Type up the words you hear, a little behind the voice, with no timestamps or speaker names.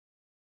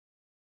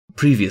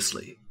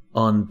Previously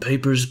on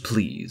Papers,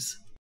 Please.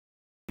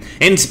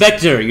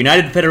 Inspector,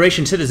 United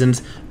Federation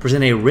citizens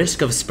present a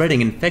risk of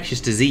spreading infectious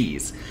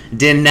disease.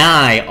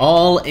 Deny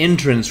all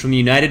entrance from the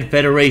United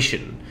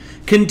Federation.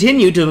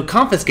 Continue to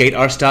confiscate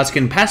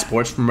Arstotzkan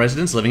passports from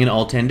residents living in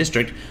Altan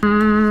District.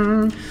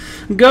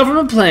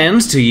 Government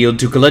plans to yield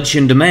to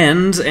collection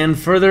demands and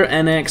further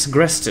annex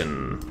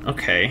Greston.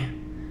 Okay.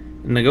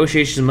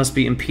 Negotiations must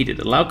be impeded.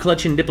 Allow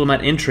collection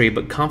diplomat entry,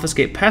 but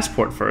confiscate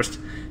passport first.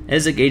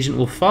 EZIC agent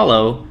will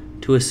follow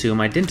to assume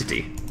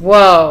identity.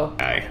 Whoa.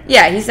 Okay.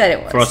 Yeah, he said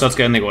it was. For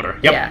Arstotzkan in the order.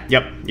 Yep,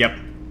 Yeah. yep.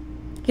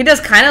 He does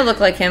kind of look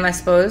like him, I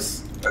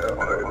suppose.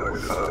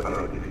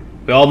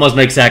 We all must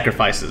make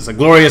sacrifices. A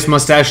glorious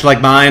mustache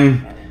like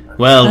mine,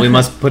 well, we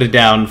must put it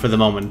down for the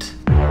moment.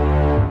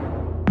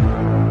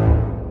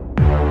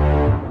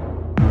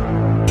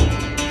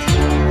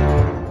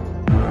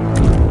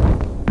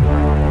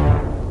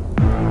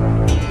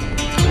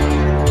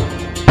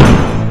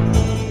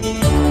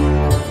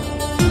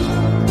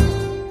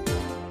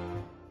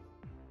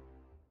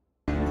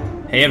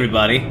 Hey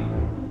everybody,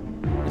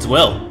 it's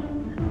Will.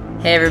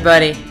 Hey,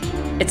 everybody.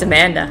 It's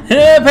Amanda.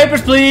 Hey,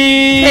 papers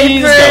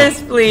please!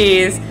 Papers,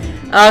 please.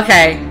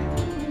 Okay.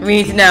 We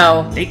need to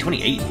know. Day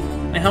 28.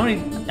 Man,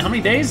 how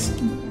many days?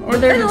 Or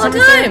there's a long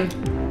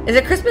time. Is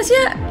it Christmas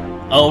yet?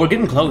 Oh, we're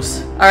getting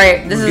close.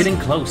 Alright, We're getting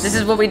close. This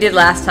is what we did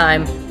last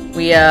time.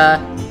 We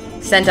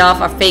sent off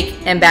our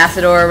fake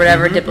ambassador or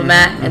whatever,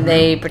 diplomat, and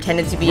they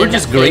pretended to be We're in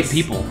just the great place.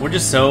 people. We're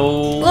just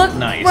so Look,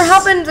 nice. we're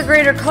helping the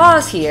greater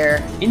cause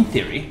here. In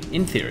theory.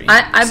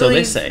 I so they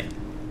believe- say.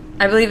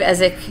 I believe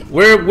EZIC.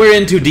 We're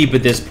in too deep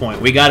at this point.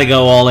 We gotta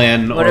go all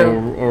in What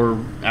or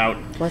out.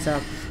 What's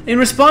up? In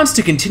response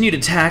to continued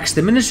attacks,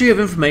 the Ministry of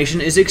Information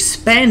is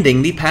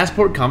expanding the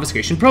passport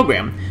confiscation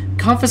program.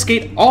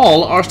 Confiscate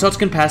all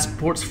Arstotzkan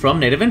passports from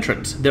native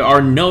entrants. There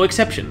are no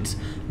exceptions.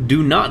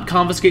 Do not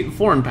confiscate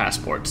foreign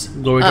passports.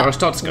 Glory to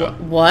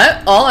Arstotzka.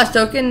 What? All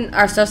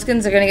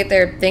Arstotzkans are gonna get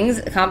their things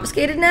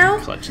confiscated now?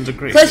 Collections are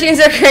crazy. Collections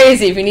are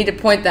crazy. If you need to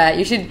point that,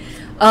 you should.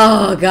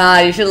 Oh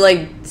God, you should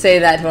like say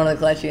that to one of the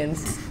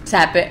collections.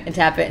 Tap it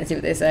and see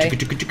what they say.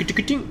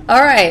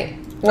 All right.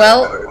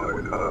 Well,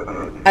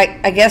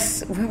 I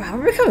guess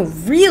we're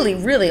becoming really,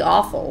 really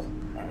awful.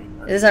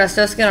 Is this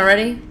Arstotzkan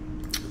already?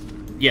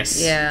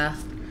 Yes. Yeah.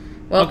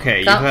 Well,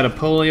 Okay, you've had a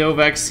polio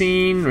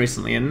vaccine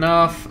recently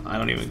enough. I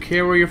don't even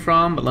care where you're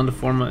from, but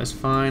Lendiforma is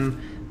fine.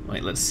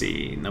 Wait, let's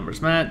see.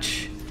 Numbers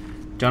match.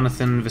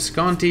 Jonathan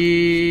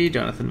Visconti.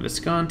 Your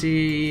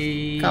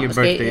Confiscate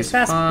birthday's your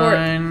passport.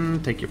 fine.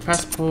 Take your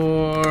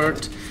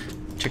passport.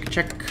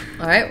 Check.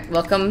 All right.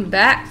 Welcome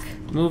back.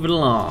 Move it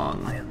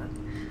along.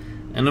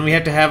 And then we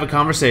have to have a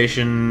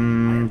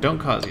conversation. Don't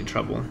cause any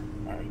trouble.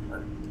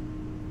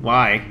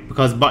 Why?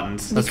 Because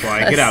buttons. That's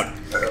why. Get out.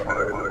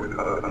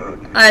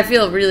 I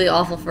feel really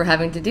awful for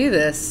having to do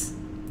this.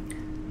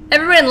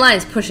 Everybody in line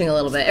is pushing a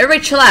little bit.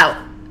 Everybody chill out.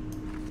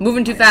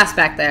 Moving too fast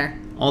back there.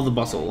 All the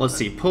bustle. Let's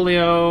see.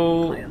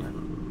 Polio.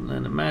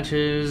 Then it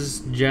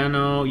matches.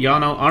 Yano.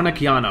 Arnak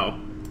Yano.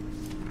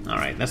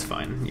 Alright, that's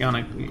fine.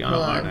 Yano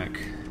Arnak.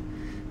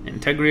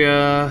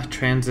 Integria.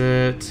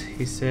 Transit.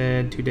 He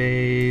said 2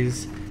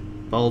 days.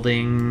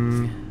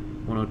 Balding.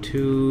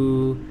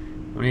 102.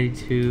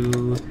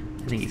 182.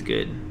 I think he's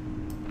good.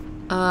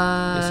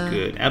 That's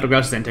good.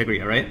 Autographs is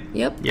Integria, right?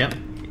 Yep.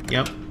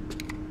 Yep.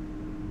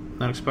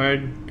 Not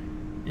expired.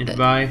 Enter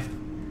by.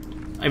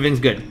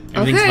 Everything's good.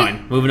 Everything's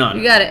fine. Moving on.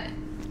 You got it.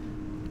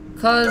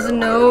 Cause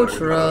no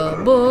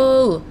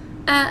trouble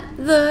at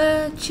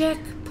the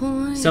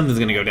checkpoint. Something's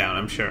gonna go down,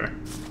 I'm sure.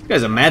 You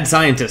guy's a mad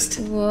scientist.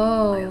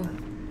 Whoa.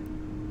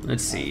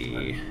 Let's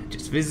see.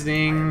 Just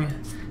visiting.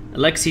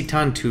 Alexei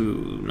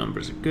Tantu.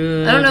 Numbers are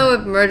good. I don't know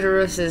if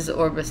Murderous is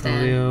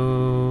Orbistan.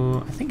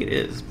 Polio. I think it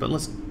is, but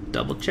let's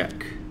double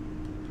check.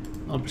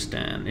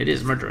 Orbistan. It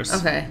is Murderous.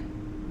 Okay.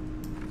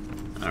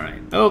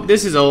 Alright. Oh,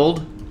 this is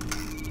old.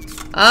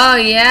 Oh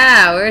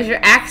yeah, where's your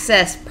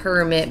access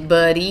permit,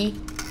 buddy?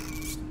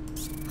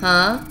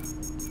 Huh?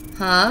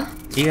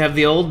 You have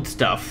the old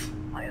stuff.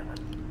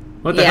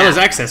 What the hell is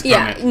access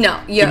permit? Yeah, no.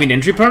 You mean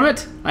entry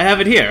permit? I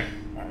have it here.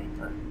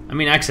 I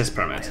mean access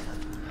permit.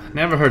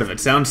 Never heard of it.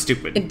 Sounds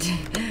stupid.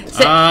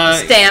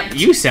 Stamped.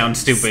 You sound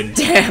stupid.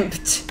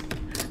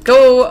 Stamped.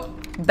 Go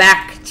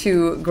back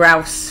to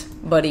Grouse,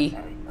 buddy.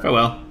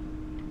 Farewell.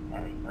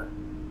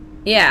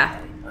 Yeah.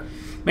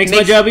 Makes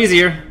my job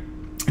easier.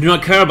 I do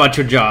not care about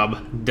your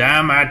job.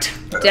 Damn it.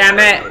 Damn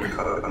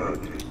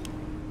it.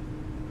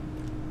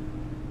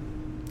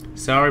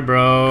 Sorry,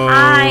 bro.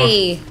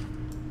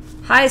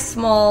 Hi,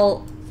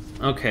 small.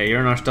 Okay,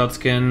 you're an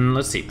Arstotzkan.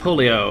 Let's see.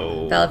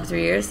 Polio. Valid for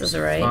 3 years. That's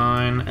right.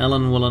 Fine.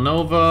 Ellen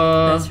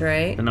Willanova. That's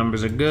right. The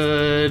numbers are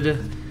good.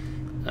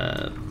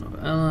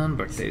 Ellen,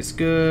 birthday's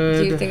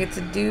good. Do you think it's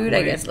a dude?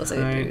 I guess it looks like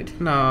a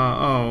dude.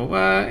 No.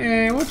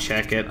 We'll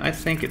check it. I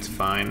think it's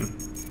fine.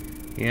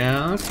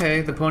 Yeah,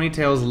 okay. The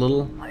ponytail's a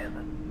little...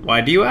 Why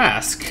do you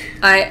ask?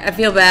 I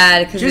feel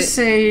bad because Just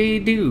say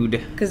dude.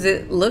 Because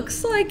it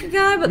looks like a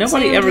guy, but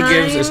Nobody at the same ever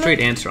gives a time- straight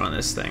answer on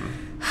this thing.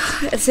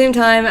 At the same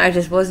time, I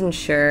just wasn't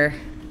sure.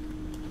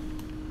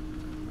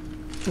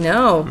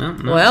 No. No,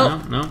 no, Well,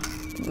 no.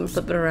 we'll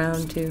flip it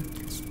around too.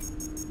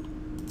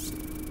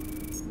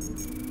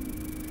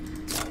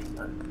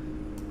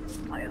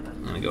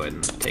 I'm gonna go ahead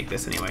and take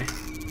this anyway.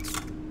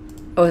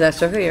 Oh, that's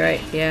Arstotzkan? You're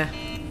right. Yeah.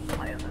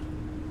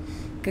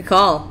 Good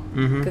call.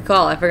 Good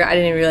call. I forgot. I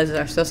didn't even realize it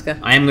was Arstotzkan.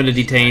 I am gonna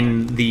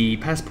detain the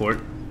passport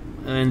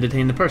and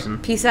detain the person.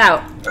 Peace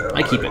out.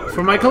 I keep it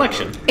for my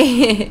collection.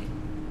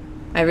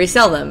 I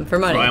resell them for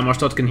money. So I am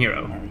Arstotzkan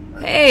hero.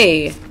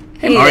 Hey.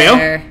 Hey, Mario.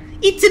 there.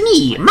 It's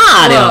me,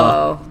 Mario.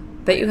 Whoa.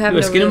 Bet you have You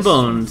are no skin and wrist.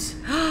 bones.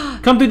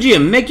 Come to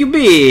gym, make you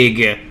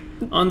big.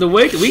 On the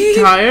way to weak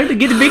tired,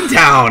 get to big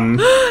town.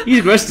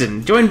 He's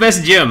Greston. Join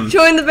best gym.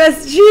 Join the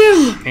best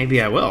gym.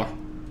 Maybe I will.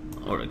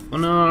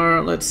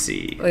 Or let's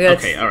see. gotta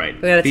Okay, all right.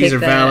 we gotta These take are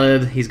that.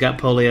 valid. He's got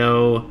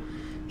polio.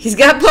 He's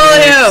got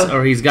polio.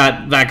 Or he's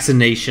got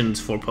vaccinations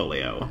for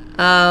polio.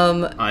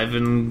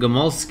 Ivan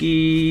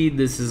Gomolski.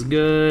 This is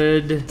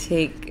good.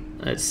 Take.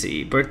 Let's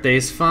see.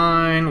 Birthday's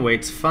fine.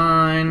 Weight's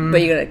fine.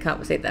 But you gotta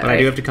compensate that, But right? I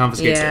do have to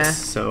confiscate Yeah. this.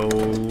 So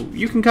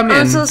you can come in.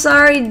 I'm so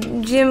sorry,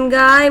 gym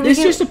guy.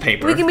 It's just a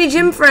paper. We can be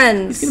gym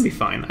friends. It's gonna be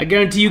fine. I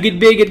guarantee you get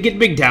big at Get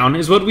Big Town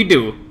is what we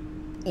do.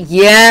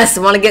 Yes,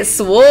 want to get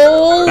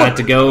swole? Got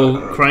to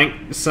go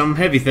crank some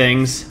heavy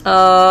things.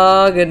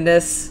 Oh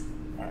goodness.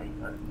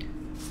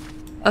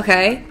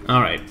 Okay,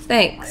 Alright.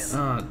 thanks.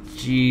 Oh,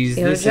 jeez. You have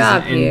a This is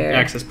job an here.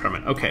 access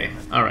permit. Okay,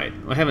 alright.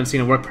 I haven't seen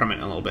a work permit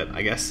in a little bit,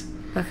 I guess.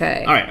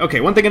 Okay. Alright,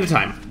 okay, one thing at a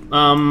time.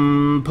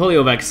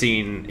 Polio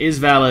vaccine is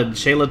valid.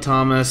 Shayla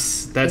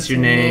Thomas, that's your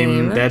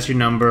name, that's your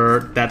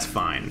number, that's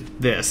fine.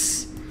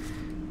 This.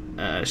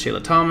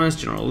 Shayla Thomas,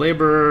 general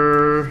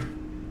laborer,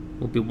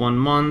 will be 1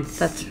 month.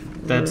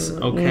 That's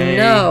okay.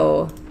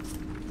 No.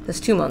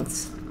 That's 2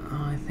 months.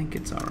 Oh, I think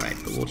it's alright,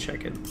 but we'll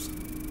check it.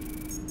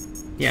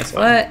 Yeah, it's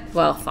fine. What?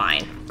 Well,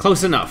 fine.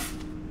 Close enough.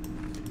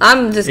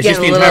 I'm just It's just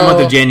getting the a entire little...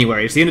 month of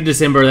January. It's the end of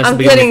December, that's I'm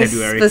the beginning getting of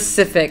February.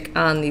 specific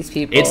on these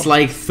people. It's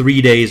like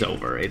 3 days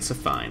over. It's a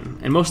fine.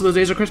 And most of those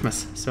days are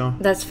Christmas, so...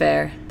 That's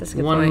fair. That's a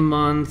good 1 point.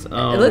 month.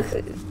 Oh, It looks...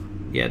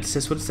 yeah, it's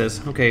just what it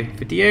says. Okay,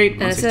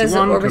 58, And it says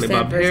 161, curly Oberstan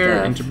bob for hair,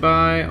 stuff. enter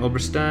by,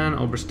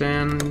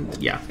 Oberstan,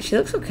 yeah. She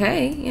looks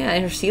okay. Yeah,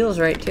 and her seal's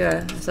right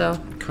too. So...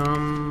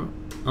 Come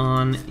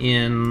on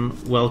in,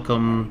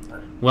 welcome,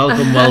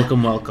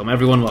 welcome.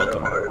 Everyone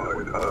welcome.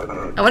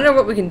 I wonder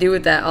what we can do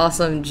with that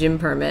awesome gym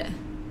permit.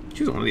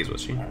 She was one of these,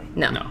 was she?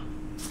 No. No.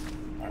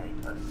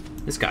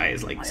 This guy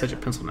is like such a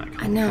pencil neck.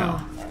 I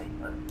know.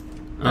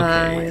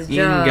 Okay, his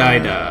Ian job.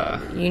 Gaida.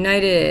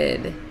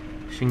 United.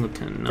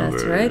 Shingleton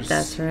numbers.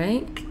 That's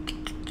right.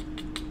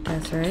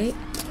 That's right.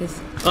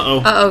 Uh-oh.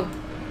 Uh-oh.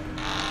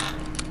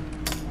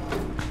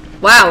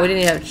 Wow, we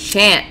didn't even have a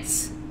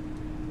chance.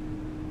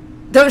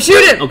 Don't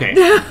shoot him! Okay.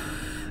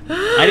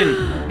 I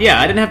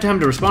didn't have time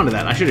to respond to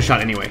that. I should have shot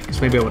anyway,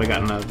 because maybe I would have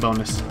gotten a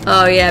bonus.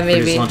 Oh, yeah,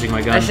 maybe. just launching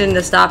my gun. I shouldn't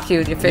have stopped you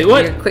with your,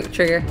 what? your quick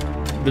trigger.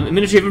 The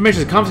Ministry of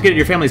Information has confiscated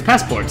your family's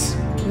passports.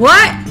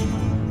 What?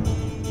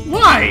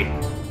 Why?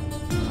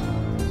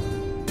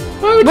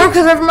 Why would More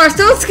because we're from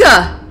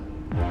Arstotzkan!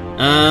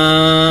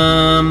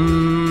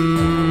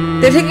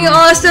 They're taking all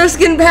our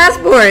Arstotzkan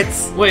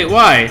passports! Wait,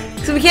 why?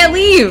 So we can't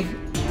leave!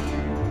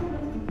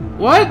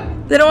 What?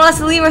 They don't want us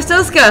to leave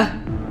Arstotzkan!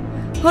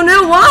 Oh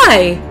no,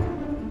 why?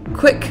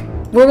 Quick,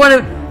 we're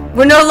not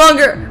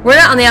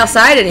on the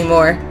outside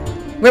anymore.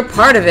 We're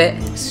part of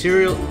it.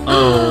 Serial.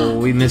 Oh,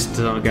 we missed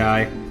a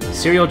guy.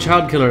 Serial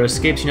child killer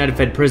escapes United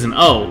Fed prison.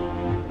 Oh,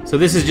 so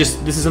this is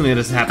something that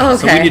has happened.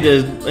 So we Okay. need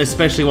to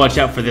especially watch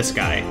out for this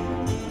guy.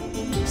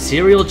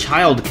 Serial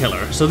child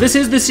killer. So this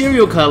is the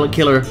serial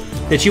killer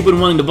that you've been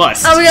wanting to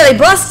bust. Oh, we gotta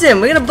bust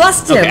him. We're gonna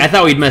bust him. Okay, I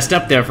thought we'd messed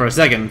up there for a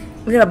second.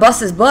 We gotta bust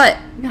his butt.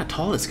 Look how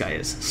tall this guy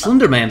is.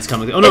 Slender Man's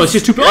coming. Oh no, it's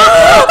just two people.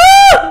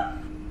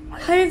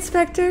 Hi,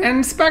 Inspector.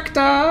 Inspector.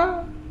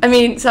 I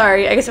mean,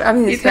 sorry. I guess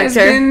I'm the It has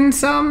Inspector. been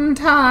some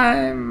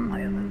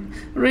time.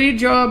 Read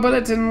your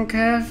bulletin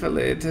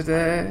carefully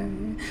today.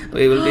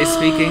 We will be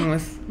speaking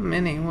with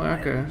many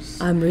workers.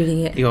 I'm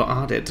reading it. Your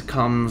audit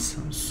comes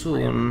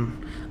soon.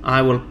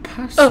 I will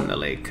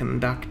personally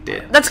conduct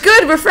it. That's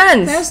good. We're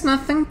friends. There's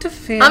nothing to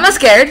fear. I'm not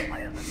scared.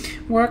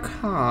 Work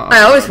hard.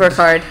 I always work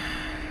hard.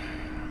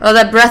 Oh,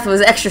 that breath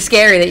was extra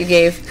scary that you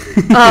gave.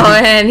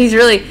 Oh, man, he's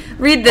really...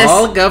 Read this.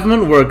 All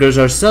government workers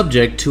are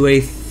subject to a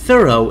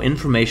thorough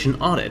information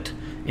audit.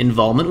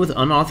 Involvement with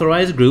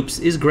unauthorized groups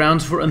is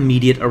grounds for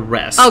immediate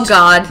arrest. Oh,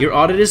 God. Your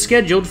audit is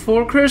scheduled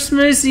for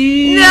Christmas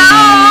Eve.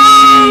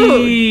 No!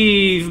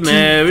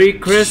 Merry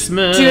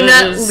Christmas. Do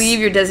not leave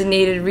your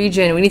designated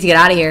region. We need to get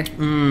out of here.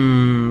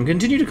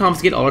 Continue to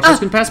confiscate all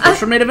Arstotzkan passports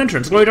from native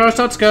entrants. Glory to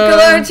Arstotzkan.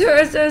 Glory to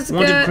Arstotzkan.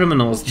 Wanted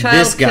criminals. Child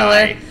This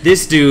guy. killer.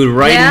 This dude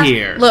right Yeah?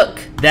 here. Look.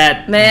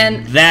 That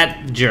Man.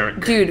 That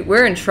jerk. Dude,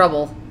 we're in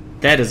trouble.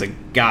 That is a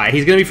guy.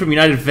 He's going to be from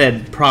United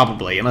Fed,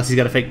 probably, unless he's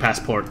got a fake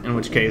passport, in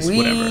which case,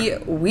 whatever.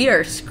 We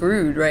are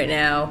screwed right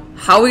now.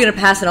 How are we going to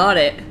pass an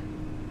audit?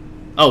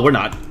 Oh, we're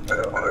not.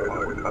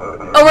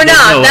 Oh, we're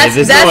not. no way. That's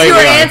There's no way your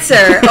we are.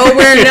 answer. Oh,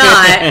 we're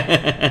not.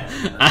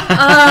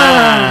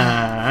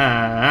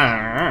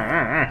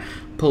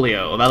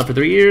 Polio. Valid for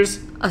 3 years.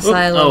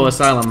 Asylum. Oh,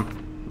 asylum.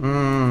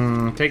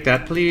 Take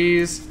that,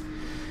 please.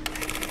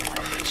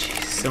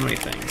 Jeez, so many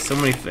things, so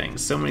many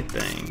things, so many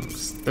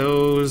things.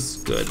 Those,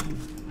 good.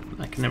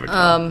 I can never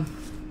tell.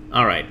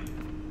 Alright.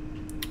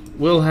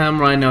 Wilhelm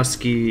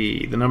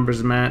Reinowski, the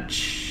numbers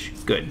match.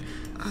 Good.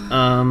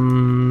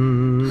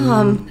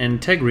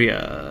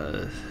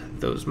 Integria,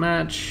 those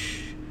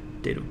match.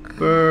 Date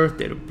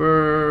of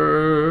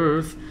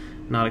birth.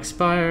 Not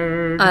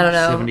expired. I don't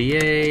know.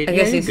 78. I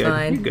guess he's good.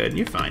 fine. You're good.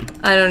 You're fine.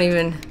 I don't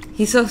even.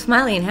 He's so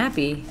smiley and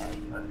happy.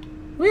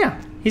 Well,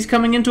 yeah. He's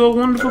coming into a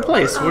wonderful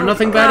place where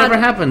nothing bad ever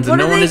happens and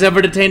no one is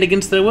ever detained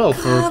against their will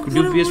for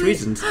dubious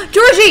reasons.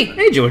 Georgie!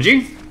 Hey,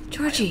 Georgie.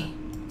 Georgie.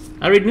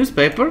 I read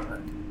newspaper.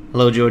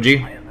 Hello,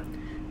 Georgie.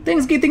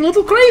 Things getting a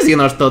little crazy in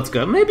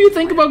Arstotzkan. Maybe you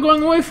think about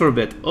going away for a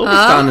bit.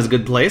 Arstotzkan is a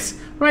good place.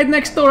 Right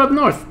next door up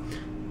north.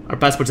 Our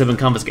passports have been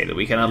confiscated.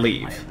 We cannot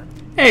leave.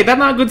 Hey, that's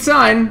not a good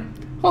sign.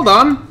 Hold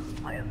on.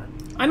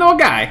 I know a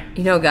guy.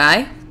 You know a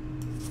guy?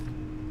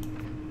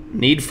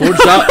 Need forged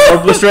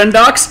Arstotzkan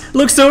docs?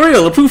 Looks so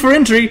real. A proof for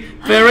entry.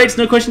 Fair rates,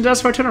 no questions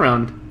asked for a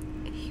turnaround.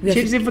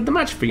 Change it for the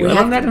match for you. I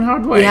learned that in a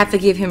hard way. We have to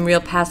give him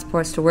real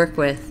passports to work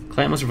with.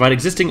 Client must provide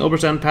existing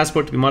Oberstein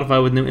passport to be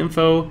modified with new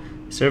info.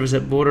 Service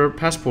at border.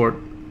 Passport.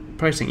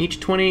 Pricing each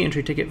 20.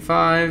 Entry ticket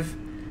 5.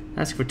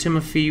 Ask for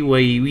Timothy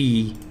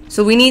Wei.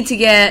 So we need to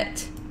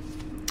get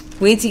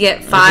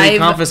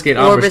 5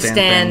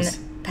 Orbistan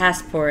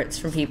passports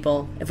from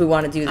people if we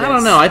want to do this. I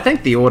don't know. I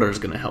think the order is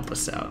going to help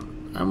us out.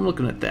 I'm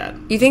looking at that.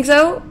 You think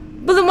so?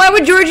 But then why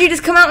would Georgie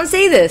just come out and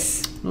say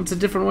this? Well, it's a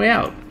different way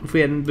out. If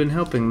we hadn't been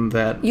helping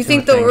that. You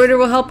think the order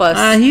will help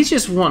us? He's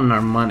just wanting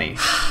our money.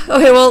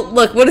 Okay, well,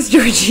 look. What is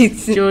Georgie?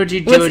 Is he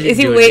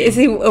overweight?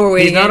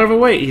 He's not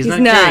overweight. He's not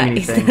carrying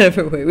anything. He's not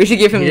overweight. We should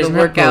give him the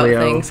workout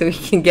thing so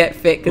he can get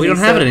fit. We don't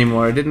have it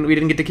anymore. We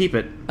didn't get to keep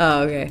it.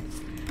 Oh, okay.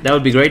 That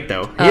would be great,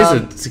 though. He is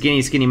a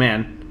skinny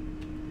man.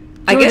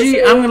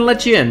 Georgie, I'm going to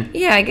let you in.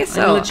 Yeah, I guess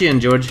so. I'm going to let you in,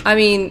 George. I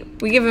mean,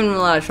 we give him a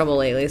lot of trouble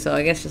lately, so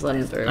I guess just let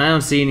him through. I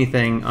don't see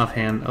anything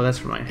offhand. Oh, that's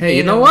for mine. Hey,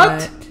 you know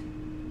what?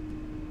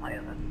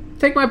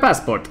 Take my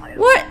passport.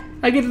 What?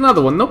 I get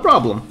another one, no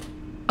problem.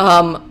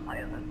 Now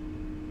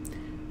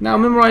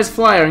memorize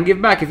flyer and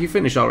give back if you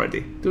finish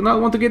already. Do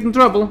not want to get in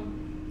trouble.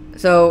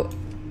 So,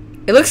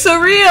 it looks so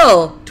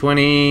real.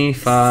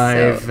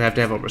 25. Have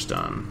to have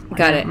Oberstein.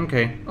 Got it.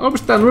 Okay.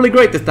 Oberstein really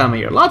great this time of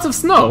year. Lots of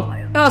snow.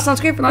 Oh,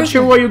 sounds great for Not Christmas.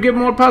 sure why you get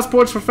more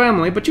passports for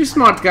family, but you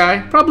smart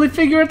guy. Probably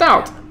figure it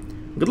out.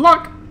 Good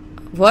luck.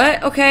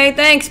 What? Okay,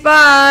 thanks.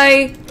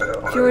 Bye,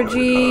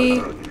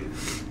 Georgie.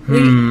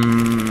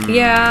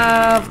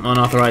 Yeah.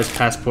 Unauthorized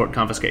passport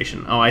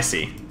confiscation. Oh, I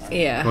see.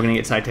 Yeah. We're gonna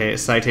get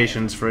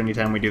citations for any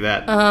time we do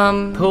that.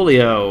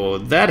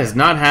 Polio. That has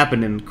not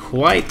happened in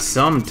quite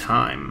some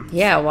time.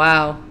 Yeah.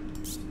 Wow.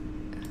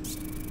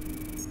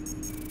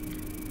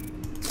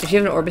 Does she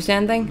have an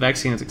Orbistan thing?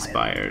 Vaccine is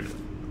expired.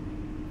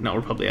 No,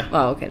 we're probably.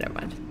 Oh, okay, never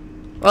mind.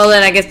 Well,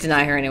 then I guess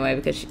deny her anyway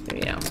because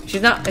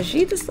she's not. Is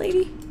she this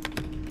lady?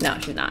 No,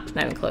 she's not.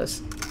 Not even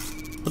close.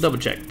 We'll double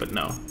check, but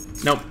no.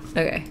 Nope.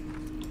 Okay.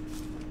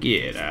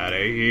 Get out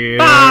of here.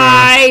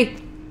 Bye.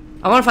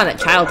 I want to find that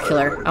child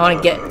killer. I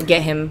want to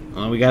get him.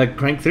 Well, we gotta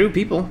crank through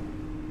people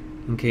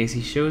in case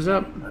he shows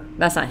up.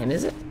 That's not him,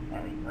 is it?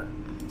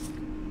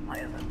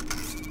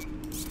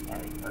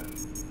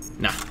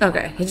 No.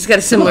 Okay, he just got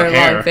a similar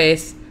long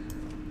face.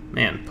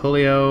 Man,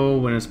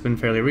 polio when it's been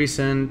fairly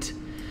recent.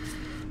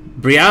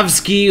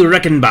 Briavsky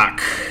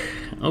Reckenbach.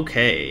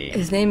 Okay.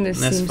 His name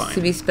seems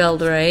to be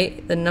spelled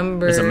right. The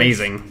numbers. It's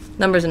amazing.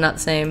 Numbers are not the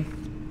same.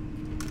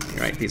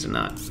 You're right, these are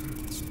not.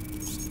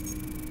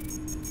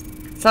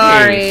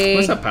 Sorry. Hey,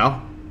 what's up,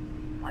 pal?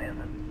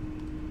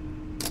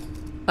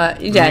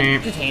 Your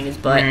dad detained his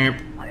butt.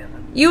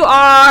 You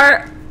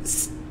are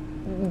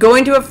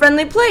going to a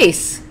friendly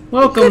place.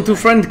 Welcome to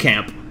friend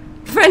camp.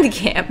 Friend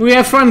camp. We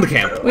have friend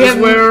camp. That's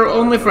where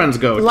only friends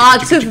go.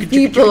 Lots of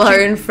people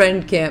are in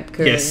friend camp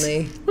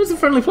currently. Yes. What's a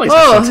friendly place?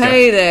 Oh,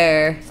 hey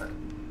there.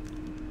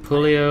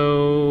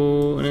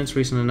 Polio, and it's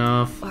recent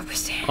enough.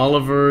 Orbistan.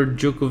 Oliver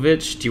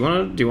Djukovic. Do you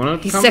want to?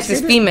 He's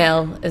sexist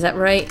female. Is that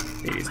right?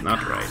 He's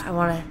not right. I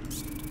want to.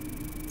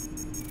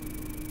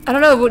 I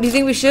don't know. What do you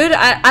think we should?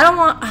 I don't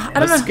want. I don't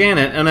know. Let's scan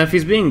it, and if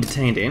he's being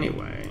detained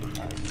anyway,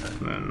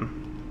 then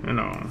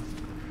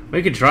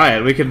we could try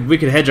it. We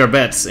could hedge our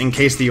bets in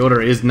case the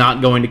order is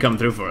not going to come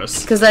through for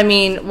us. Because I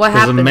mean, what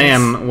happens? Because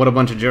man, what a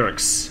bunch of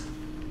jerks.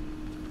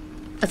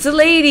 It's a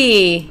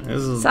lady.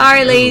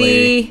 Sorry,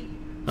 lady.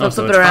 Oh,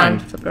 Flip it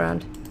around. Flip it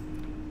around.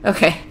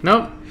 Okay.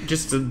 Nope.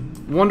 Just a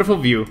wonderful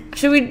view.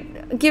 Should we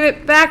give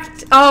it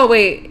back? Oh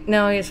wait,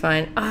 no, he's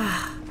fine.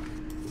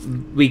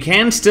 We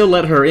can still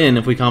let her in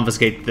if we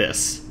confiscate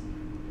this,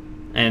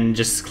 and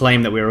just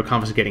claim that we were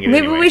confiscating it.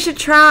 Maybe anyway. we should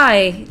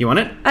try. You want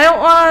it? I don't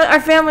want our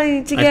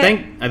family to get.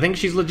 I think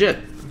she's legit.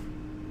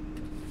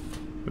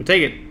 We'll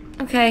take it.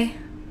 Okay.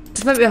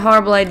 This might be a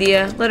horrible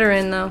idea. Let her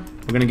in though.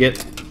 We're gonna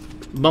get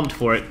bumped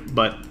for it,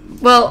 but.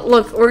 Well,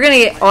 look, we're gonna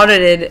get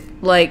audited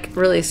like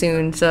really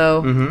soon,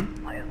 so. Mm-hmm.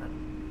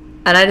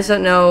 And I just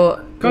don't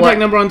know Contact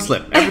number on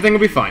slip. Everything will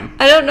be fine.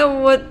 I don't know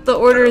what the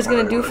order is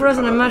going to do for us,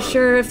 and I'm not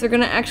sure if they're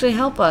going to actually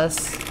help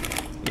us.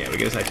 Yeah, we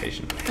get a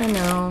citation. I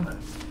know.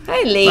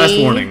 Hi, Lee. Last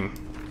warning.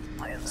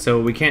 So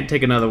we can't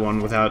take another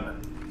one without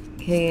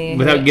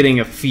getting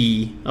a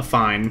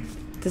fine.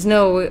 There's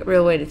no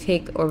real way to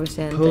take the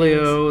Orbistan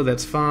Polio, things.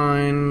 that's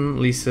fine.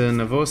 Lisa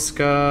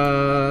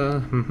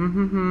Navoska.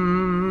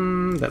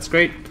 That's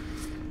great.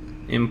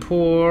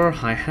 Impor,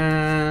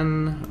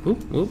 Haihan.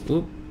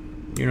 Oop.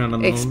 You're not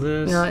on the list.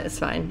 No, it's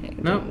fine.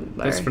 No,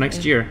 that's for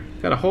next year.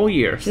 Got a whole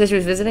year. She said she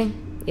was visiting?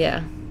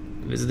 Yeah.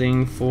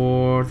 Visiting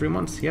for 3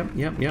 months. Yep.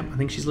 I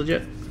think she's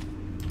legit.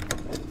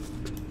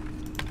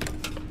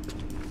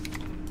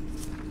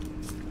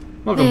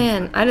 Welcome.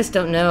 Man, I just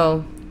don't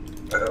know.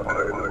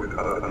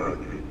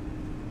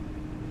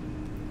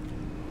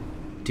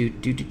 Do.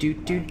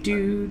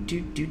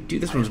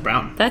 This one's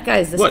brown. That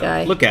guy's this what?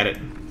 guy. Look at it.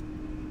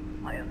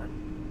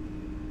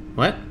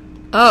 What?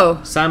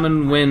 Oh.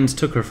 Simon Wins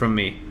took her from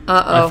me.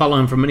 I follow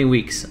him for many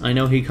weeks. I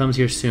know he comes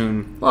here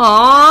soon.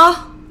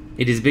 Aww.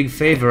 It is a big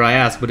favor I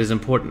ask, but is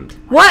important.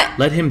 What?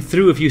 Let him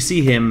through if you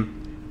see him,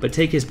 but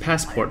take his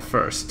passport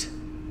first.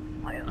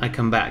 I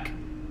come back.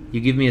 You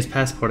give me his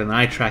passport and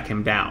I track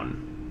him down.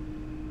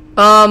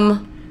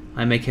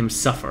 I make him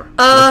suffer,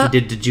 like he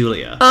did to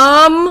Julia.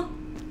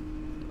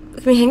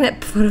 Can we hang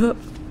that photo up?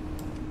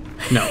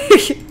 No.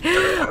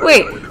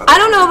 Wait, I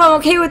don't know if I'm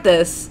okay with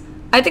this.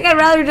 I think I'd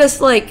rather just,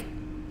 like,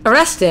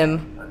 arrest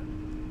him.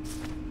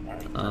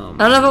 I don't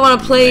know if I want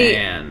to play...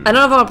 Man. I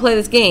don't know if I want to play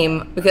this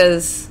game,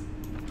 because...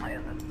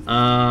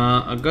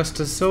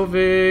 Augusta so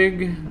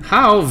big.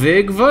 How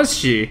big was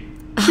she?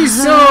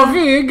 She's so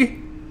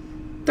big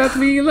that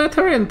we let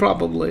her in,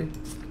 probably.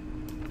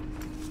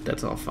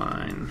 That's all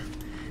fine.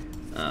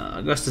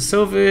 Augusta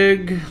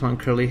Sovig, long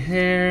curly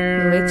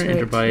hair,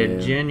 entered by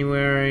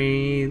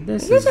January. I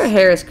guess her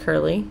hair is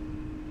curly.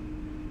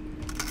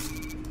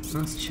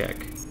 Let's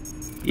check.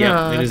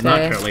 Yeah, it is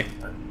not curly.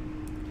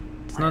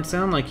 Does not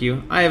sound like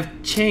you. I have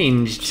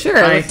changed.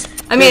 Sure. I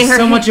mean, there's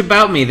so much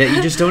about me that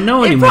you just don't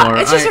know anymore.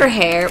 It's just her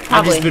hair.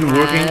 Probably I've just been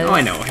working. Oh,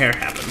 I know, hair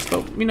happens,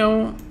 but you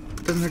know,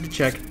 it doesn't hurt to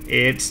check.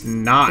 It's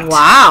not.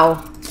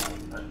 Wow.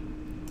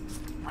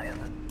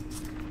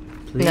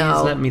 Please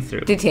let me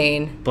through.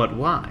 Detain. But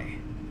why?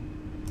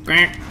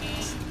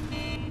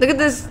 Look at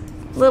this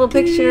little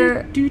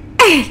picture. Bye.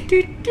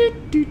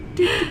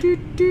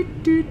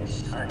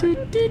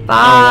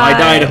 Oh, I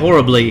died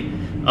horribly.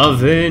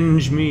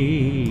 Avenge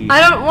me.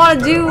 I don't want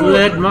to do...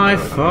 Let my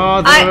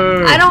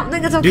father... I don't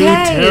think it's okay. Do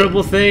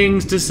terrible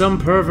things to some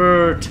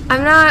pervert.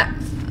 I'm not...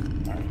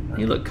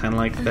 You look kind of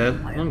like that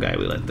one guy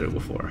we let through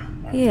before.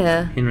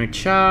 Yeah. Henry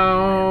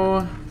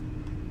Chow.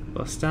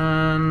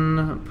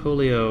 Boston.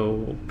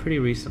 Polio. Pretty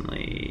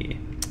recently.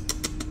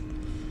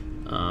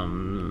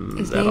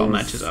 That all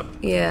matches up.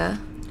 Yeah.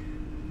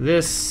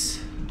 This...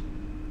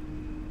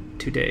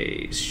 2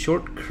 days.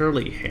 Short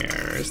curly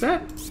hair. Is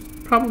that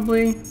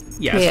probably...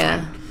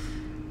 Yeah.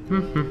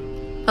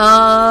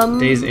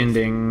 Day's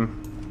ending.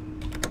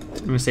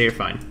 I'm gonna say you're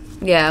fine.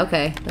 Yeah,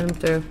 okay. Let him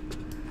through.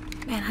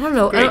 Man, I don't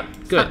know. Great.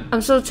 Good.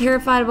 I'm so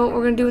terrified about what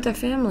we're gonna do with our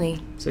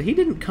family. So he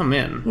didn't come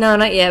in. No,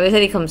 not yet. But he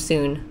said he comes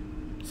soon.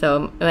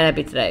 So it might not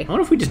be today. I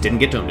wonder if we just didn't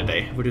get to him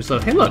today. We're too slow.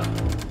 Hey, look.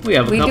 We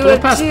have a couple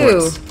of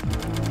passports.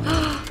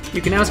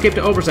 You can now escape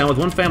to Oberstein with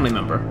one family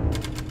member.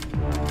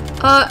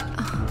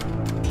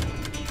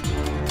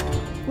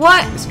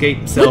 What?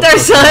 Escape with our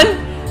son?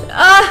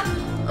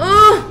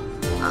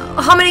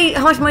 How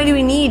much money do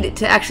we need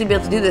to actually be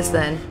able to do this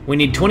then? We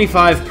need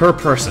 25 per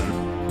person.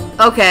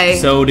 Okay.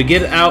 So to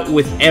get out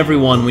with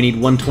everyone, we need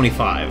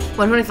 125.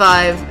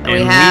 125. And we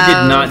did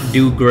not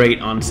do great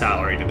on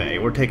salary today.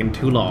 We're taking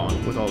too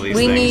long with all these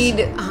things. We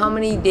need how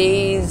many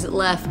days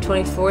left?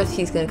 24th,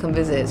 he's going to come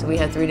visit. So we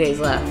have 3 days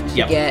left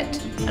to get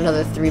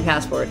another 3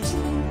 passports.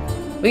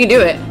 We can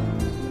do it.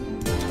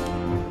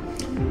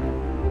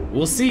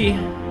 We'll see.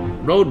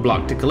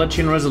 Roadblock to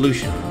collection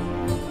resolution.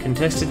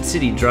 Contested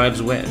city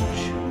drives wedge.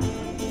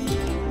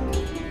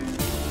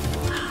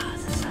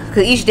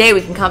 Because each day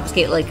we can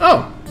confiscate, like...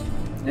 Oh!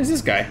 There's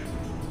this guy.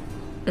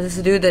 Is this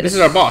a dude that... This is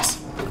our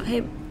boss.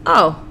 Hey...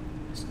 Oh.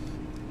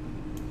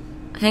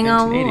 Hang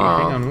on wall.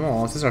 Hang on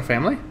wall. Is this our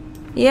family?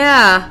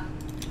 Yeah.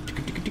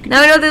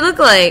 Now we know what they look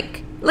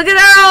like. Look at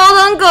our old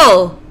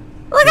uncle!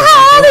 Look at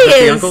how old he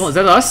is! The uncle? Is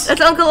that us?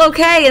 That's Uncle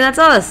Okay, and that's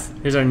us.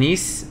 Here's our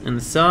niece and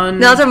the son.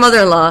 No, that's our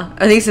mother-in-law.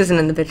 Our niece isn't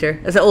in the picture.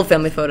 It's an old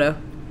family photo.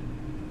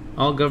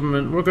 All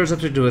government workers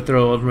subject to a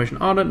thorough information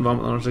audit.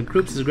 Involvement in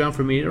groups is a ground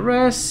for immediate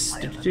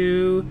arrest.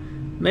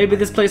 Maybe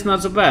this place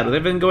not so bad. With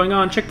everything going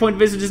on, checkpoint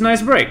visit is a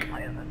nice break.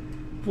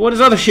 What is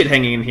other shit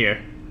hanging in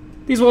here?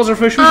 These walls are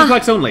for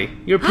Schmutterplex only.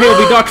 Your pay will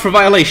be docked for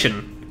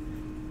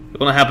violation. It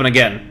will not happen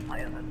again.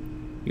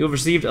 You have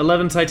received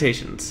 11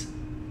 citations.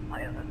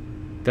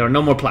 There are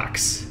no more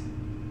plaques.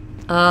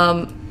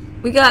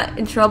 We got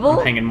in trouble?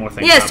 I'm hanging more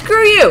things Yeah, up.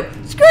 screw you!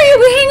 Screw you!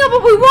 We hang up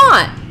what we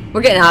want!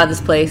 We're getting out of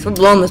this place. We're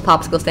blowing this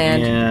popsicle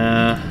stand.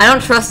 Yeah. I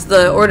don't trust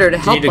the order to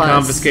help us. Need to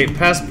confiscate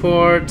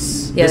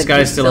passports. Yeah, this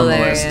guy's still on the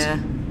there, list. Yeah.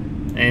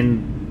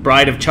 And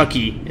Bride of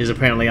Chucky is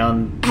apparently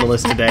on the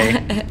list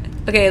today.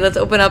 Okay, let's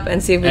open up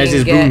and see if we As can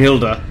is get...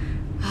 Broomhilda.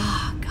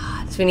 Oh,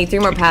 God. So we need 3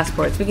 more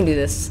passports. We can do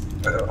this.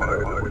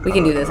 We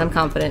can do this. I'm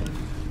confident.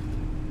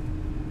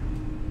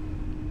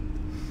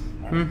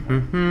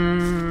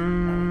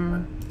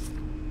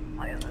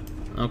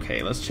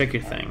 Okay, let's check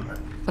your thing.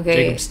 Okay.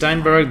 Jacob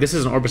Steinberg. This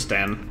is an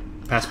Orbistan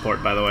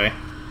passport, by the way.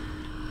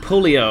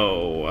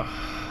 Polio.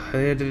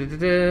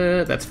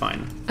 That's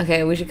fine.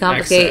 Okay, we should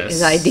confiscate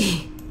his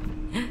ID.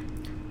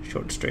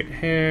 Short, straight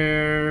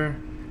hair.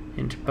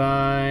 Hint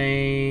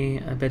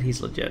by. I bet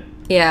he's legit.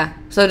 Yeah.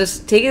 So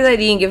just take his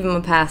ID and give him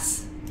a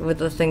pass with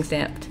the thing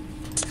stamped.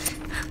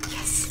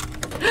 Yes.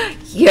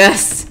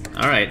 Yes.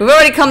 All right. We've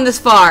already come this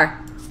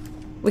far.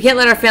 We can't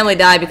let our family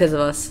die because of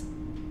us.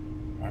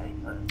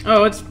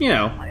 Oh, it's, you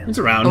know, it's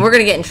around. And we're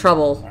gonna get in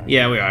trouble.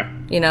 Yeah, we are.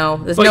 You know,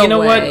 there's But no way. you know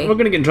what? We're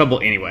gonna get in trouble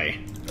anyway.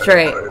 That's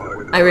right.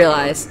 I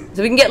realize.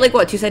 So we can get, like,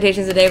 what, 2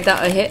 citations a day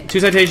without a hit? 2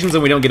 citations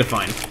and we don't get a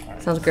fine.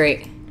 Sounds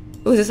great.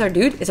 Ooh, is this our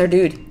dude? It's our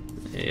dude.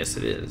 Yes,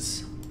 it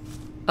is.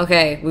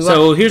 Okay.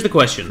 So here's the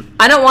question.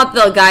 I don't want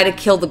the guy to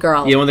kill the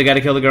girl. You want the guy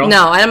to kill the girl?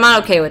 No, I'm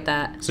not okay with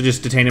that. So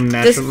just detain him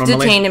Just normally?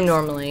 detain him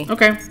normally.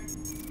 Okay.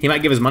 He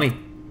might give his money.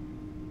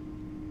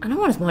 I don't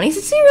want his money. He's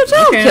a serial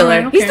child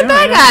killer. Okay, He's the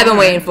bad guy I've been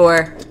waiting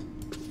for.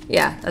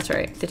 Yeah, that's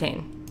right.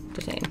 Detain.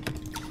 Detain.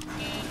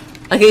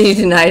 I think you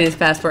denied his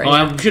passport. Oh,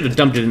 I should have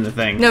dumped it in the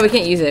thing. No, we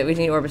can't use it. We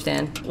need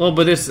Orbistan. Well,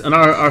 but this an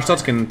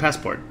Arstotzkan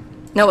passport.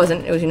 No, it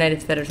wasn't. It was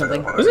United Fed or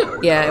something. Was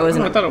it? Yeah, it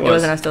wasn't. Oh, I thought it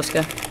was. It wasn't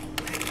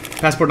Arstotzka.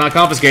 Passport not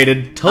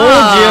confiscated. Told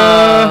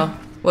ya!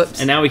 Whoops.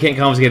 And now we can't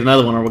confiscate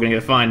another one or we're gonna get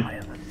a fine.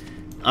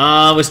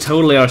 It was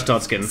totally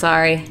Arstotzkan.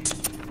 Sorry.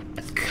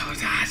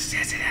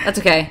 That's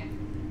okay.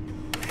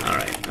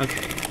 Alright,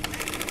 okay.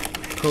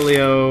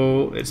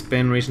 Polio, it's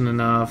been recent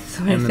enough,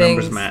 So many and the things.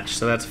 numbers match,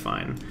 so that's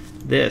fine.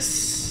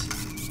 This.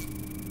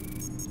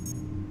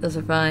 Those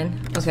are fine.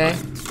 Okay.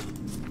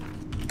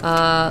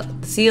 The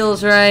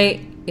seal's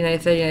right.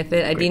 United Fed,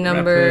 ID Great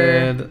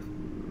number.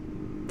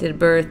 Rapid.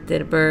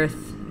 Date of birth.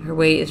 Her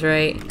weight is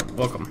right.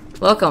 Welcome.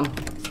 Welcome.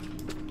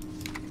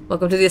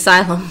 Welcome to the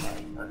asylum.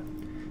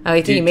 Oh,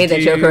 you think you made that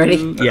joke already?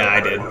 Yeah,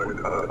 I did.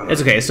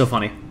 It's okay, it's still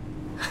funny.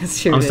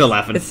 It's true. I'm still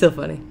laughing. It's still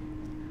funny.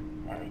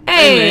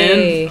 Hey,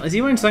 Hey! man. Is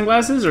he wearing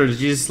sunglasses, or is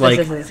he just That's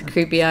like... his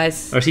creepy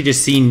eyes. Or is he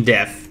just seen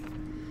death?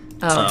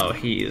 Oh. Oh,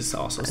 he is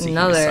also seeking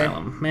Another.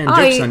 asylum. Man, Oh,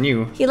 joke's he, on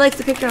you. He likes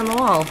the picture on the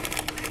wall.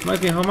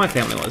 Reminds me of how my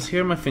family was.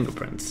 Here are my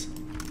fingerprints.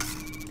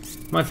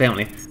 My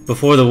family.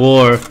 Before the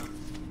war.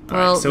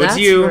 Well, Alright, so that's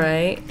it's you.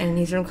 right. And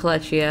he's from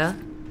Kolechia.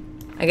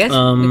 I guess we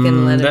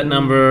can let that him...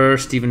 number,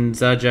 Steven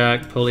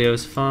Zajac,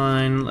 Polio's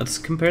fine. Let's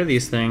compare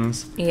these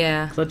things.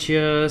 Yeah.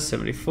 Klechia,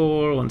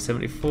 74,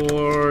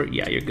 174.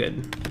 Yeah, you're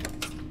good.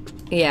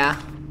 Yeah.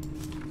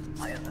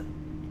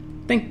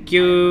 Thank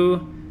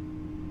you.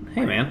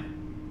 Hey, man.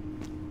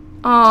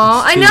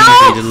 Aw, I It's too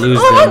know! easy to lose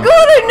Oh my them.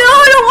 god, I know!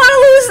 I don't want to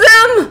lose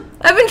them!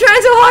 I've been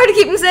trying so hard to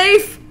keep them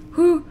safe!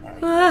 Who?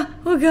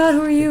 Oh god,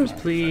 who are you?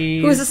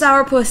 Please. Who's the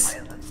sourpuss?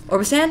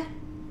 Orbistan?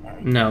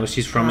 No,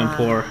 she's from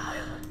Empor.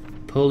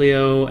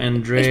 Polio,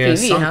 Andrea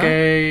HPV,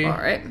 Sanke.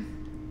 Alright.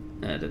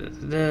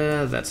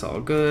 That's all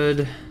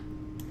good.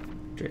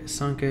 Andrea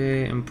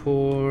Sanke,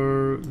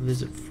 Empor.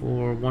 Visit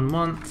for 1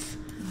 month.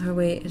 Her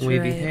weight is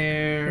Wavy right.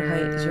 hair. Her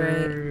height is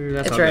right.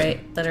 That's It's all right.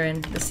 Let her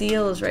in. The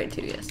seal is right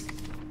too, yes.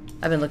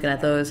 I've been looking at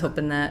those,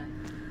 hoping that...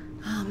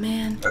 Oh,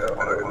 man. We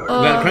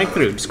gotta crank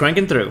through. Just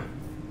cranking through.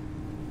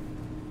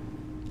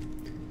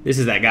 This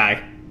is that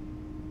guy.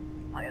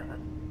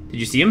 Did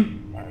you see him?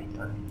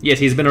 Yes,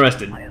 he's been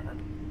arrested.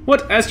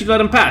 What? Asked you to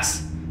let him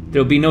pass.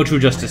 There will be no true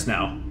justice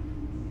now.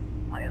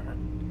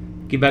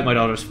 Give back my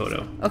daughter's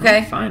photo.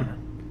 Okay. Fine.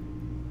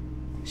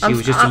 She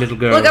was just a little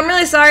girl. Look, I'm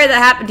really sorry that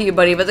happened to you,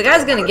 buddy, but the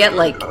guy's gonna get,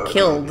 like,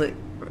 killed.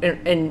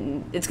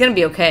 And it's gonna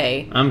be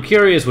okay. I'm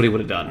curious what he would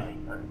have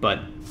done, but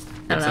I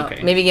that's don't know.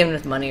 okay. Maybe give him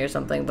his money or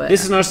something, but...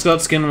 This is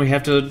Arstotzkan. We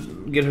have to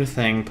get her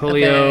thing.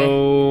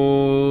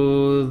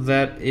 Polio.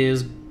 That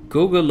is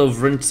Goga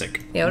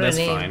Lovrinsik. Yeah, what a That's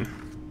name. fine.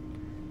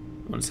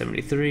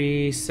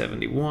 173,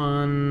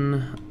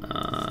 71.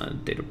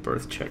 Date of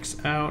birth checks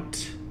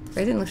out.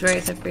 Everything looks right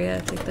except for, yeah,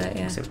 take that,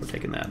 yeah. Except we're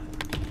taking that.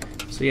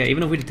 So yeah,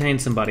 even if we detain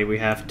somebody, we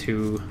have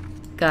to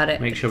Got it.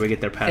 make sure we get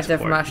their If they're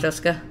passport. from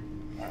Arstotzka?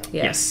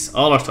 Yeah. Yes,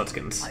 all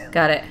Arstotzkans.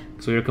 Got it.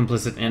 So we were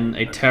complicit in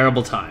a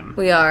terrible time.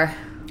 We are.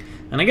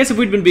 And I guess if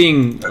we'd been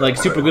being, like,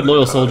 super good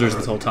loyal soldiers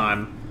this whole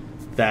time,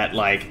 that,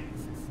 like,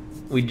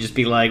 we'd just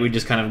be like, we'd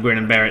just kind of grin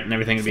and bear it and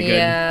everything would be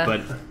Yeah.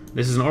 good. But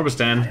this is an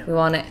Orbistan. We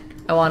want it.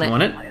 I want it. You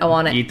want it? I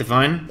want it. Eat the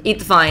fine? Eat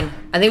the fine.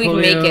 I think we can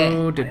make it.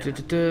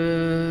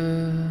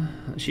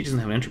 She doesn't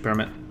have an entry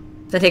permit.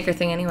 To take her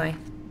thing anyway.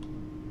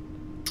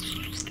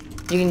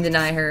 You can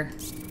deny her.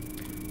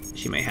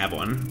 She may have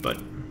one, but...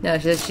 No,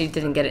 she says she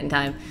didn't get it in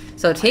time.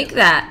 So take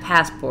that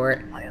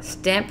passport,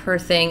 stamp her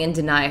thing, and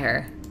deny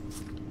her.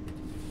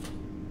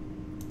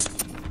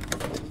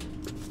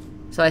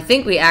 So I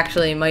think we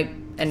actually might,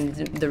 and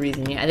the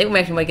reason, yeah, I think we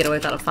actually might get away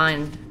without a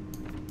fine.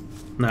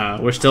 No,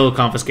 we're still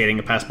confiscating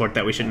a passport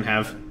that we shouldn't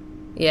have.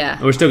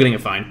 Yeah. We're still getting a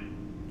fine.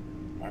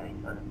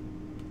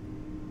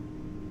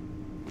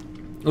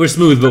 We're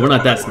smooth, but we're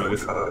not that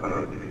smooth.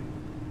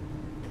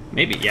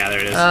 Maybe. Yeah, there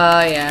it is.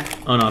 Yeah.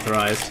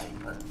 Unauthorized.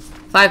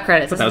 5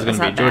 credits. I thought that was going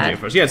to be Georgia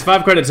first. Yeah, it's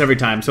 5 credits every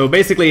time. So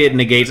basically it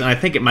negates, and I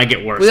think it might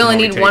get worse. We only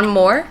need 1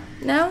 more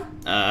now?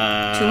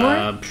 2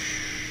 more?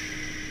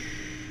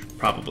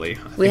 Probably.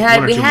 We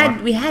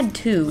had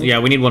 2. Yeah,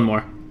 we need 1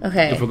 more.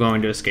 Okay. If we're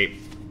going to escape.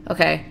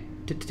 Okay.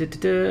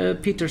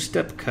 Peter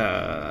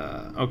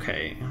Stepka.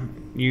 Okay.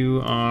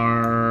 You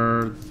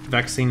are...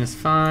 Vaccine is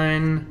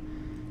fine.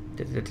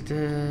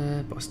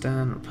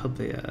 Boston,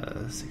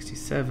 Republia,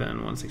 67,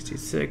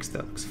 166.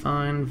 That looks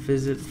fine.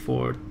 Visit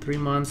for 3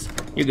 months.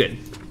 You're good.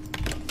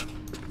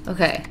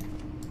 Okay.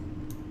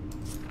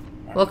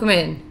 Welcome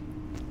in.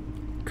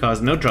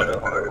 Cause no trouble.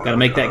 Gotta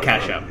make that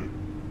cash out.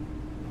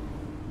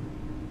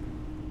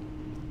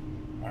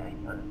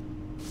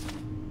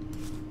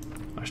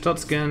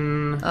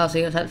 Arstotzkan. Oh, so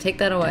you have to take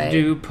that away.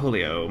 Do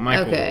polio.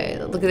 Michael. Okay,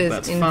 look at his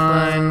That's info.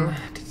 fine.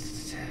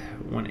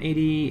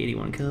 180,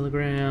 81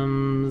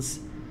 kilograms.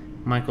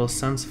 Michael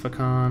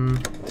Arstotzkan.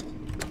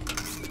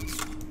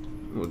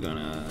 We're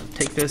gonna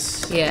take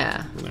this.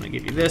 Yeah. We're gonna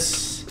give you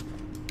this.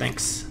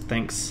 Thanks.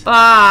 Thanks.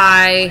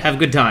 Bye. Have a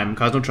good time.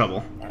 Cause no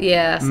trouble.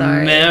 Yeah,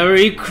 sorry.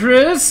 Merry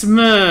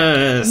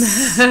Christmas!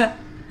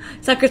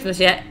 It's not Christmas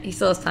yet. He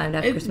still has time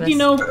to have Christmas. You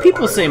know,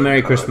 people say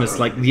Merry Christmas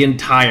like the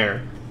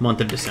entire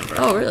month of December.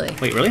 Oh, really?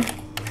 Wait, really?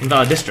 In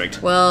Valid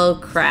District. Well,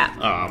 crap.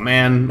 Oh,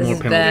 man. This More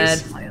is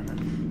penalties.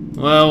 bad.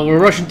 Well, we're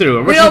rushing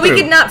through. We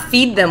could not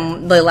feed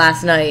them the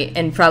last night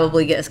and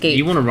probably get escaped.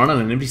 You want to run on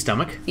an empty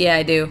stomach? Yeah,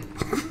 I do.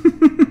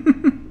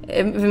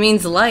 It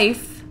means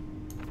life.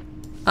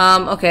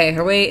 Okay,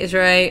 her weight is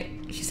right.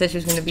 She said she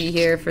was going to be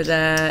here for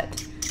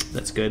that.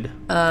 That's good.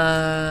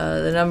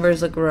 The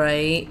numbers look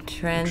right.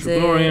 Transit,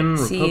 Gregorian,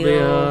 seal,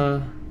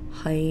 Republia.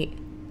 height.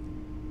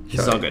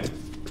 This is all good.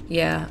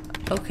 Yeah,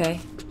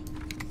 okay.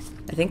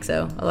 I think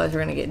so. Otherwise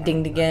we're going to get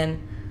dinged again.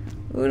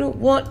 We don't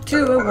want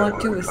to. I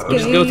want to escape. We'll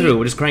just go through.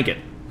 We'll just crank it.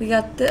 We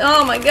got the...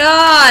 Oh, my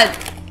God!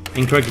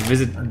 Incorrect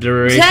visit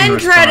duration 10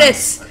 response.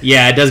 credits!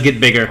 Yeah, it does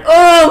get bigger.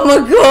 Oh, my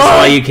God! That's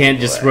why you can't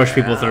just rush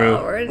people through.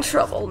 We're in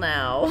trouble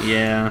now.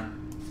 Yeah.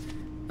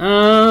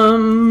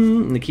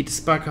 Nikita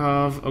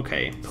Spakov.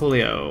 Okay,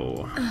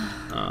 polio.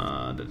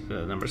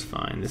 The number's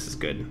fine. This is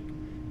good.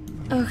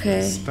 Okay.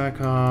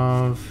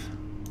 Spakov.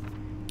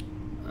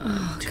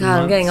 Oh,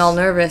 God, I'm getting all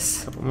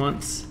nervous. Couple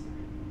months.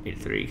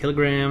 83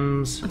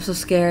 kilograms. I'm so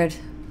scared.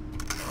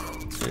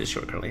 It is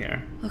short curly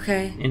hair.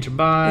 Okay. Enter Is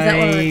that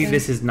one of by. the things?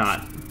 This is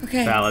not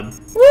Okay. valid.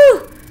 Woo!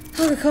 Oh,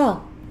 good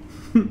call.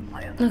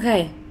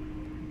 Okay.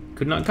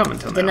 Could not come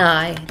until now.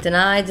 Deny.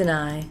 Deny,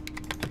 deny.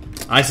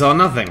 I saw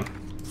nothing.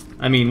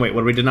 I mean, wait,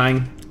 what are we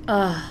denying?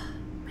 Man.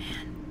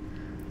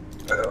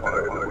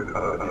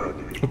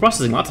 We're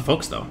processing lots of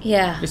folks, though.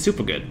 Yeah. It's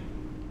super good.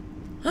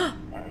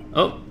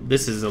 Oh,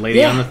 this is a lady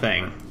Yeah. on the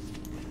thing.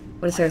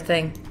 What is her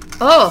thing?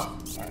 Oh!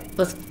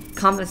 Let's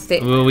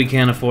compensate. Well, we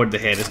can't afford the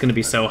hit. It's going to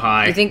be so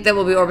high. You think that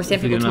will be overstand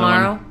If we people do another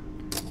tomorrow?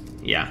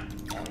 Yeah.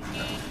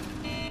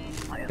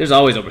 There's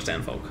always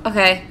overstand folk.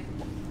 Okay.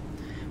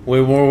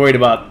 We're more worried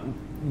about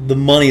the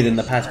money than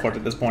the passport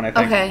at this point, I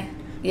think. Okay.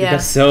 We've Yeah.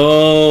 got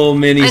so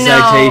many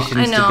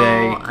citations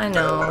today. I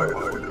know.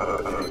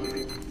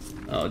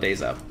 Oh,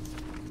 days up.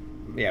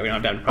 Yeah, we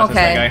don't have time to process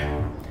Okay. that guy.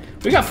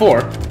 We got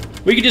 4.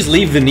 We could just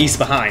leave the niece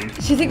behind.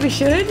 Do you think we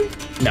should?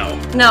 No.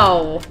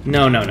 No.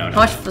 No, no, no, How no.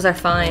 much was our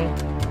fine?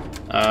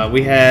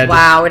 We had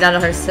Wow, we're down to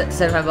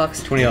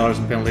 $75. $20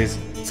 in penalties.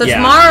 So Yeah.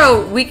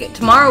 tomorrow we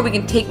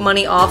can take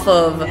money off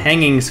of.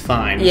 Hanging's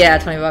fine. Yeah,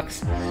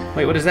 $20.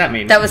 Wait, what does that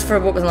mean? That was for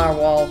what was on our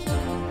wall.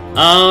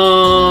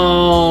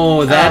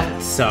 Oh,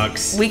 that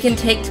sucks. We can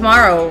take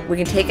tomorrow. We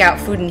can take out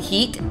food and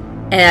heat,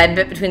 and I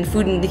bet between the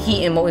food and the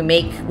heat and what we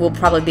make, we'll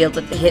probably be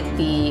able to hit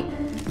the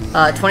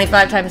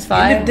 25 times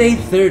 5. End of day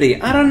 30.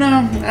 I don't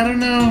know.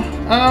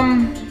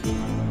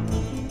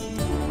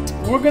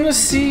 We're gonna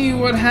see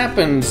what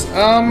happens.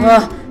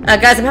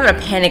 Guys, I'm having a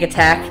panic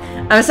attack.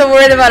 I'm so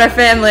worried about our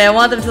family. I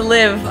want them to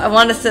live. I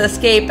want us to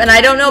escape, and I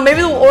don't know.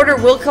 Maybe the order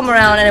will come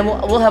around, and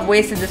we'll have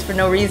wasted this for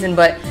no reason.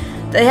 But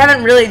they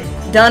haven't really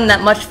done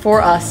that much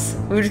for us.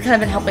 We've just kind of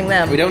been helping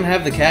them. We don't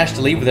have the cash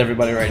to leave with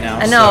everybody right now.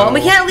 I know, so... and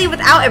we can't leave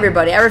without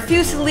everybody. I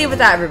refuse to leave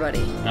without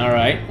everybody. All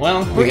right.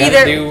 Well, we We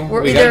gotta do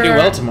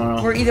well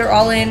tomorrow. We're either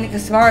all in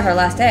because tomorrow's our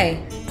last day.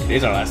 It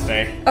is our last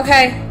day.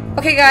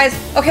 Okay, guys.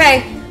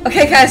 Okay,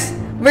 guys.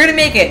 We're gonna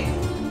make it.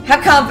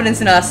 Have confidence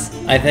in us.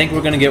 I think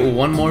we're gonna get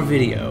one more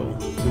video,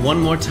 one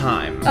more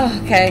time, Oh,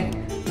 okay.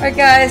 All right,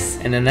 guys.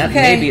 and then that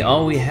Okay. may be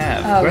all we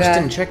have. Oh,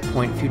 Reston God.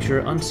 checkpoint future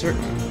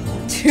uncertain.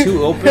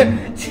 Too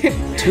open?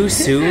 Too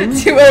soon?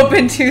 Too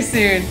open too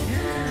soon.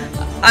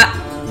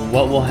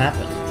 What will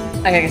happen?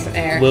 I gotta get some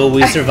air. Will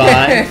we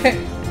survive?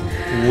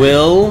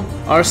 Will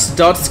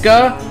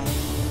Arstotzka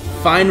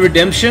find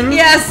redemption?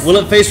 Yes. Will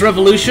it face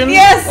revolution?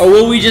 Yes. Or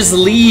will we just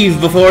leave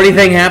before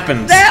anything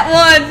happens? That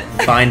one.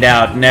 Find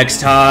out next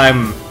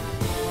time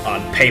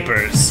on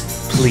Papers,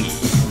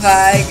 Please.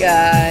 Bye,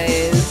 guys.